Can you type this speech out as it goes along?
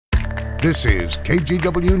This is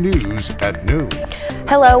KGW News at noon.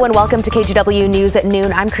 Hello and welcome to KGW News at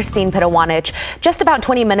noon. I'm Christine Pitawanich. Just about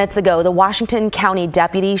 20 minutes ago, the Washington County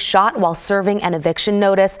deputy shot while serving an eviction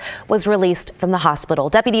notice was released from the hospital.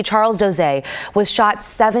 Deputy Charles Doze was shot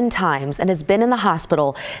 7 times and has been in the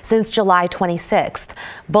hospital since July 26th.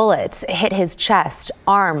 Bullets hit his chest,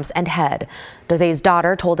 arms, and head. Doze's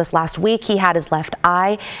daughter told us last week he had his left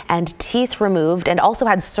eye and teeth removed and also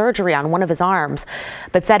had surgery on one of his arms,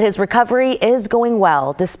 but said his recovery is going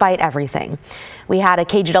well despite everything. We had a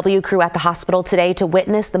KGW crew at the hospital today to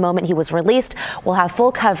witness the moment he was released. We'll have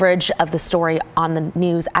full coverage of the story on the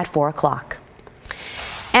news at 4 o'clock.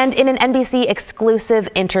 And in an NBC exclusive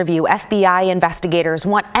interview, FBI investigators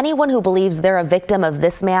want anyone who believes they're a victim of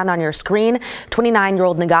this man on your screen,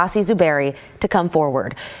 29-year-old Negassi Zuberi, to come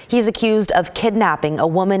forward. He's accused of kidnapping a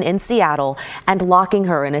woman in Seattle and locking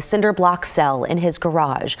her in a cinder block cell in his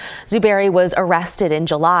garage. Zuberi was arrested in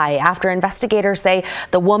July after investigators say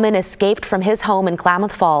the woman escaped from his home in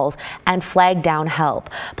Klamath Falls and flagged down help.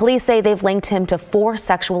 Police say they've linked him to 4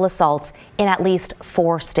 sexual assaults in at least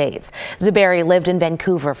 4 states. Zuberi lived in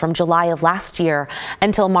Vancouver from July of last year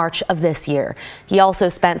until March of this year. He also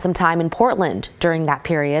spent some time in Portland during that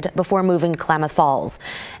period before moving to Klamath Falls.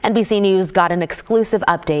 NBC News got an exclusive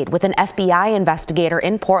update with an FBI investigator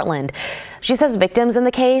in Portland. She says victims in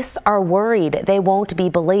the case are worried they won't be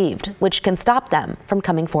believed, which can stop them from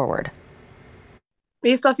coming forward.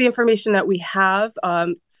 Based off the information that we have,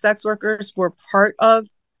 sex workers were part of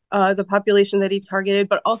the population that he targeted,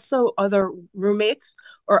 but also other roommates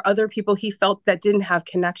or other people he felt that didn't have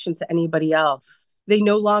connection to anybody else. They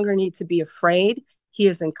no longer need to be afraid. He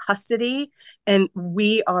is in custody, and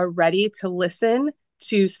we are ready to listen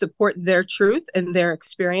to support their truth and their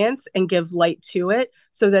experience and give light to it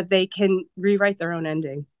so that they can rewrite their own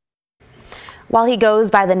ending. While he goes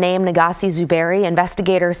by the name Negassi Zuberi,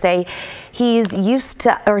 investigators say he's used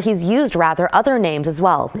other names as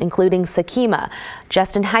well, including Sakima,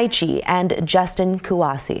 Justin Haichi, and Justin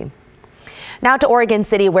Kouassi. Now to Oregon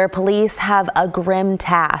City, where police have a grim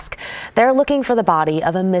task. They're looking for the body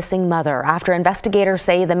of a missing mother after investigators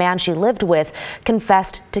say the man she lived with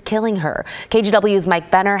confessed to killing her. KGW's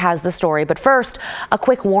Mike Benner has the story, but first, a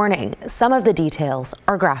quick warning. Some of the details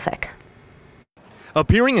are graphic.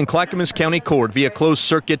 Appearing in Clackamas County Court via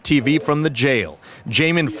closed-circuit TV from the jail,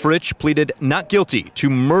 Jamin Fritsch pleaded not guilty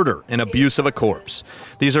to murder and abuse of a corpse.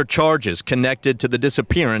 These are charges connected to the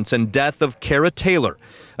disappearance and death of Kara Taylor,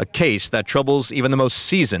 a case that troubles even the most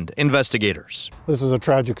seasoned investigators. This is a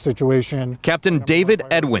tragic situation. Captain David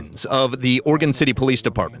Edwins of the Oregon City Police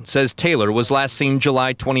Department says Taylor was last seen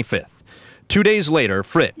July 25th. 2 days later,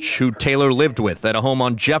 Fritsch, who Taylor lived with at a home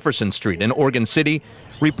on Jefferson Street in Oregon City,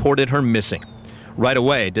 reported her missing. Right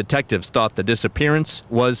away, detectives thought the disappearance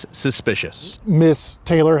was suspicious. Miss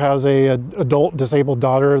Taylor has an adult disabled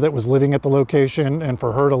daughter that was living at the location, and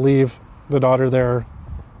for her to leave the daughter there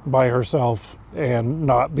by herself and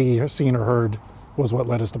not be seen or heard was what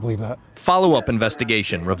led us to believe that. Follow-up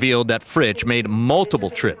investigation revealed that Fritsch made multiple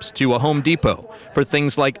trips to a Home Depot for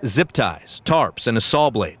things like zip ties, tarps, and a saw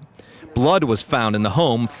blade. Blood was found in the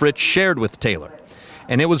home Fritsch shared with Taylor.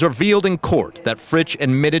 And it was revealed in court that Fritsch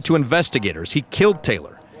admitted to investigators he killed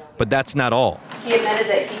Taylor. But that's not all. He admitted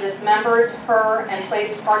that he dismembered her and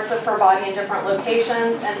placed parts of her body in different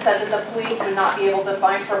locations and said that the police would not be able to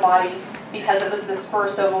find her body because it was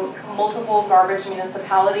dispersed over multiple garbage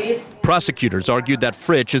municipalities. Prosecutors argued that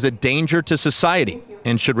Fritsch is a danger to society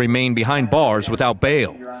and should remain behind bars without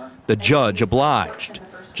bail. The judge obliged.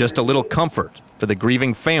 Just a little comfort for the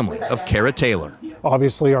grieving family of Kara Taylor.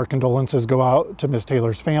 Obviously, our condolences go out to Miss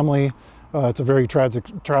Taylor's family. It's a very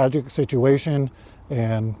tragic situation,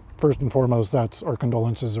 and first and foremost, that's our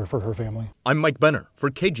condolences are for her family. I'm Mike Benner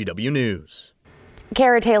for KGW News.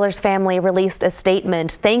 Kara Taylor's family released a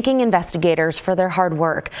statement thanking investigators for their hard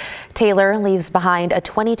work. Taylor leaves behind a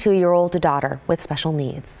 22-year-old daughter with special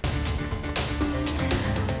needs.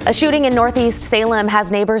 A shooting in Northeast Salem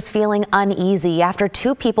has neighbors feeling uneasy after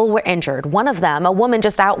 2 people were injured. One of them, a woman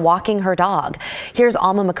just out walking her dog. Here's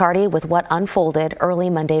Alma McCarty with what unfolded early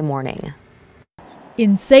Monday morning.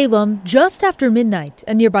 In Salem, just after midnight,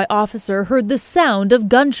 a nearby officer heard the sound of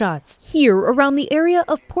gunshots here around the area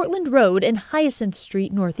of Portland Road and Hyacinth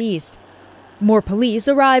Street Northeast. More police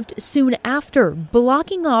arrived soon after,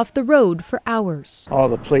 blocking off the road for hours. All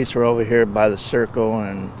the police were over here by the circle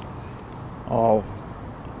and all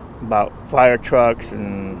about fire trucks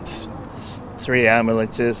and 3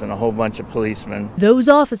 ambulances and a whole bunch of policemen. Those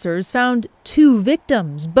officers found 2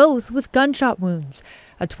 victims, both with gunshot wounds,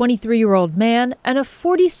 a 23-year-old man and a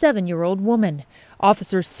 47-year-old woman.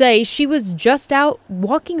 Officers say she was just out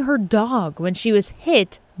walking her dog when she was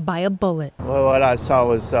hit by a bullet. Well, what I saw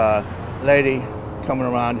was a lady coming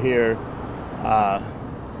around here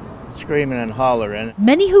screaming and hollering.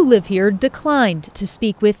 Many who live here declined to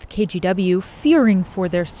speak with KGW, fearing for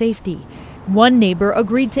their safety. One neighbor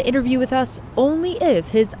agreed to interview with us only if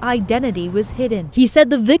his identity was hidden. He said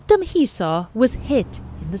the victim he saw was hit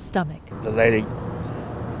in the stomach. The lady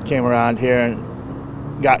came around here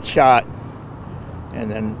and got shot, and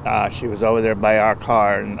then she was over there by our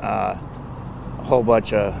car, and a whole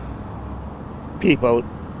bunch of people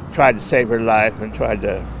tried to save her life and tried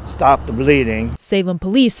to stop the bleeding. Salem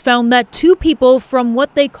police found that 2 people from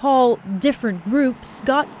what they call different groups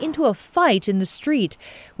got into a fight in the street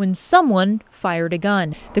when someone fired a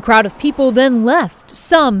gun. The crowd of people then left,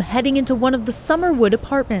 some heading into one of the Summerwood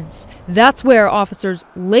apartments. That's where officers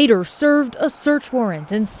later served a search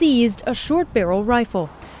warrant and seized a short-barrel rifle.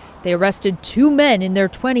 They arrested 2 men in their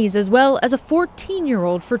 20s as well as a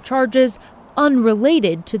 14-year-old for charges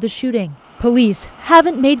unrelated to the shooting. Police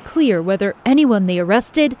haven't made clear whether anyone they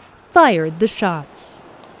arrested fired the shots.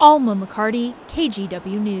 Alma McCarty,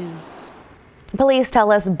 KGW News. Police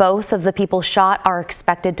tell us both of the people shot are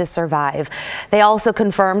expected to survive. They also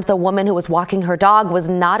confirmed the woman who was walking her dog was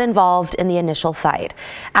not involved in the initial fight.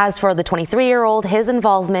 As for the 23-year-old, his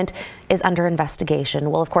involvement is under investigation.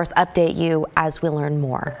 We'll, of course, update you as we learn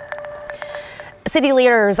more. City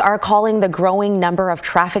leaders are calling the growing number of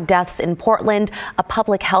traffic deaths in Portland a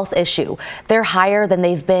public health issue. They're higher than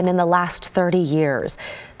they've been in the last 30 years.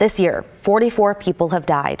 This year, 44 people have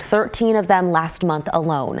died, 13 of them last month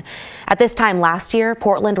alone. At this time last year,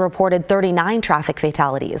 Portland reported 39 traffic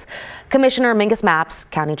fatalities. Commissioner Mingus Mapps,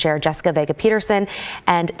 County Chair Jessica Vega Peterson,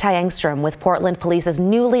 and Ty Engstrom with Portland Police's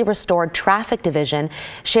newly restored traffic division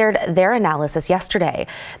shared their analysis yesterday.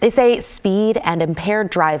 They say speed and impaired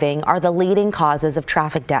driving are the leading causes of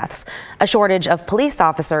traffic deaths. A shortage of police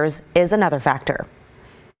officers is another factor.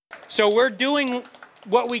 So we're doing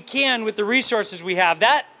what we can with the resources we have.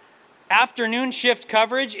 That afternoon shift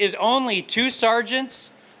coverage is only 2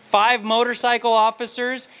 sergeants, 5 motorcycle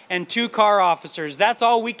officers, and 2 car officers. That's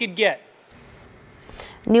all we could get.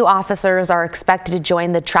 New officers are expected to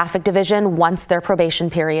join the traffic division once their probation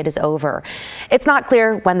period is over. It's not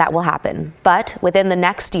clear when that will happen, but within the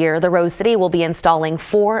next year, the Rose City will be installing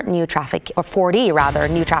 40 new traffic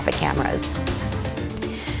cameras.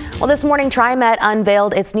 Well, this morning, TriMet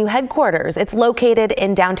unveiled its new headquarters. It's located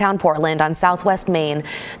in downtown Portland on Southwest Main,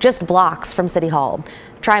 just blocks from City Hall.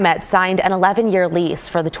 TriMet signed an 11-year lease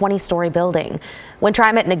for the 20-story building. When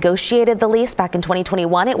TriMet negotiated the lease back in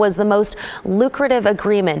 2021, it was the most lucrative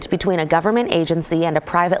agreement between a government agency and a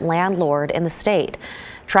private landlord in the state.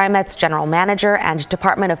 TriMet's general manager and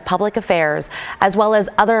Department of Public Affairs, as well as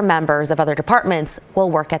other members of other departments,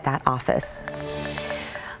 will work at that office.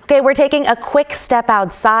 Okay, we're taking a quick step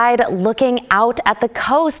outside, looking out at the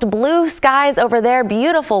coast. Blue skies over there,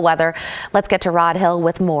 beautiful weather. Let's get to Rod Hill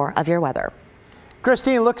with more of your weather.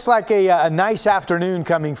 Christine, looks like a nice afternoon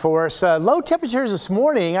coming for us. Low temperatures this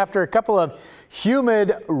morning after a couple of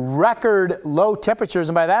humid record low temperatures.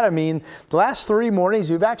 And by that, I mean the last 3 mornings,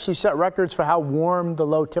 we've actually set records for how warm the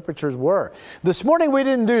low temperatures were. This morning, we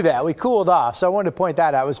didn't do that. We cooled off. So I wanted to point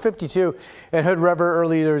that out. It was 52 in Hood River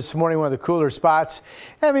earlier this morning, one of the cooler spots.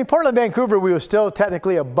 I mean, Portland, Vancouver, we were still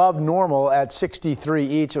technically above normal at 63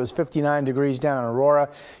 each. It was 59 degrees down in Aurora.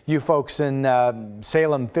 You folks in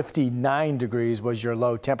Salem, 59 degrees was your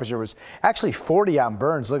low temperature. It was actually 40 on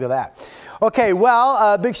Burns. Look at that. Okay,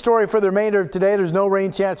 well, big story for the remainder of today. There's no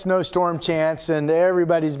rain chance, no storm chance, and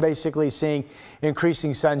everybody's basically seeing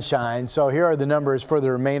increasing sunshine. So here are the numbers for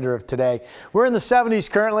the remainder of today. We're in the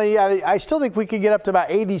 70s currently. I still think we could get up to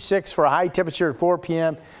about 86 for a high temperature at 4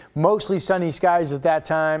 p.m. Mostly sunny skies at that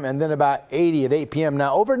time, and then about 80 at 8 p.m.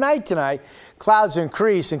 Now, overnight tonight, clouds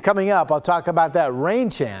increase, and coming up, I'll talk about that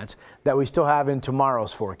rain chance that we still have in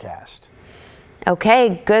tomorrow's forecast.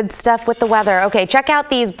 Okay, good stuff with the weather. Okay, check out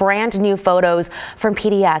these brand new photos from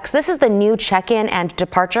PDX. This is the new check-in and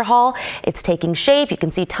departure hall. It's taking shape. You can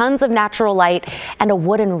see tons of natural light and a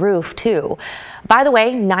wooden roof too. By the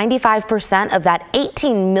way, 95% of that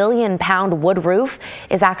 18 million pound wood roof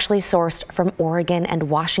is actually sourced from Oregon and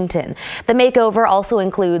Washington. The makeover also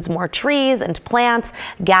includes more trees and plants,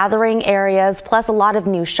 gathering areas, plus a lot of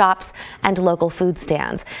new shops and local food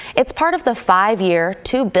stands. It's part of the 5-year,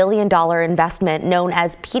 $2 billion investment known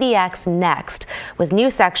as PDX Next, with new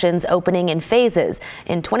sections opening in phases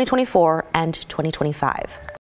in 2024 and 2025.